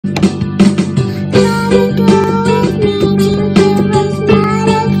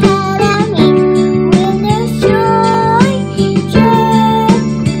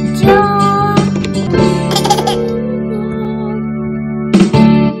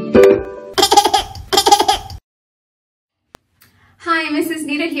Mrs.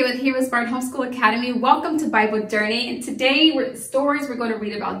 Nita here with Heroesmart Homeschool Academy. Welcome to Bible Journey. And today, we're going to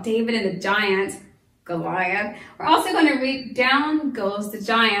read about David and the giant, Goliath. We're also going to read Down Goes the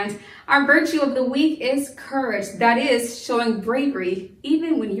Giant. Our virtue of the week is courage. That is showing bravery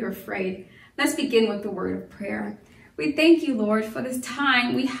even when you're afraid. Let's begin with the word of prayer. We thank you, Lord, for this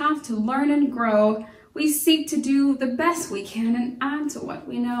time we have to learn and grow. We seek to do the best we can and add to what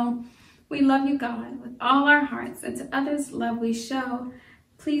we know. We love you, God, with all our hearts, and to others love we show.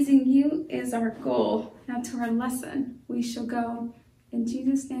 Pleasing you is our goal. Now to our lesson we shall go. In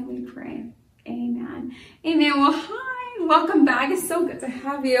Jesus' name we pray. Amen. Amen. Well, hi. Welcome back. It's so good to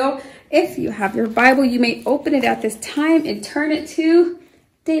have you. If you have your Bible, you may open it at this time and turn it to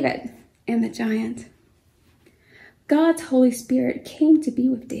David and the giant. God's Holy Spirit came to be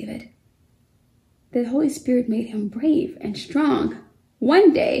with David. The Holy Spirit made him brave and strong.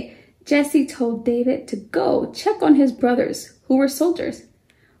 One day, Jesse told David to go check on his brothers who were soldiers.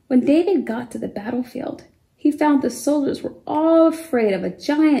 When David got to the battlefield, he found the soldiers were all afraid of a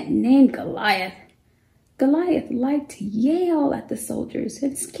giant named Goliath. Goliath liked to yell at the soldiers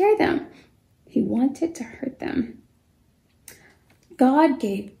and scare them. He wanted to hurt them. God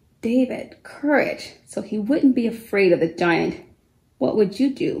gave David courage so he wouldn't be afraid of the giant. What would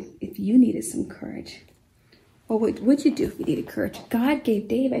you do if you needed some courage? What would you do if you needed courage? God gave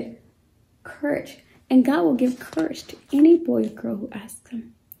David courage, and God will give courage to any boy or girl who asks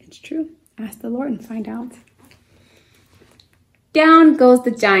him. It's true. Ask the Lord and find out. Down goes the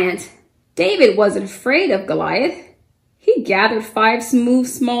giant. David wasn't afraid of Goliath. He gathered 5 smooth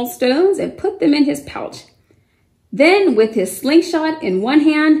small stones and put them in his pouch. Then, with his slingshot in one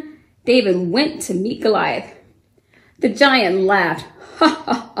hand, David went to meet Goliath. The giant laughed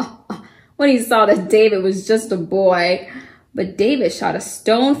when he saw that David was just a boy. But David shot a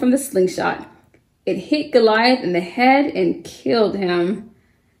stone from the slingshot. It hit Goliath in the head and killed him.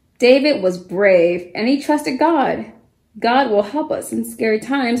 David was brave and he trusted God. God will help us in scary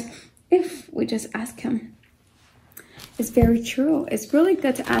times if we just ask him. It's very true. It's really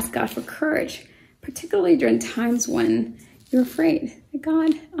good to ask God for courage, particularly during times when you're afraid.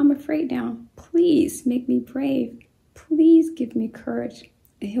 God, I'm afraid now. Please make me brave. Please give me courage,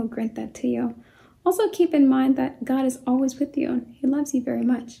 and he'll grant that to you. Also, keep in mind that God is always with you, and he loves you very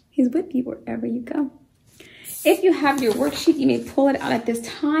much. He's with you wherever you go. If you have your worksheet, you may pull it out at this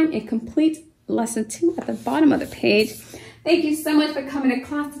time and complete lesson 2 at the bottom of the page. Thank you so much for coming to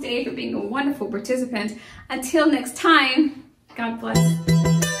class today, for being a wonderful participant. Until next time, God bless.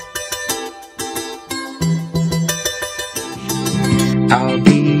 I'll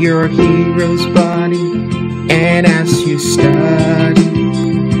be your hero's buddy, and as you study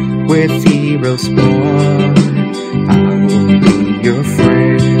with Heroesmart, I will be your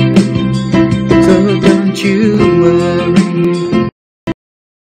friend. So don't you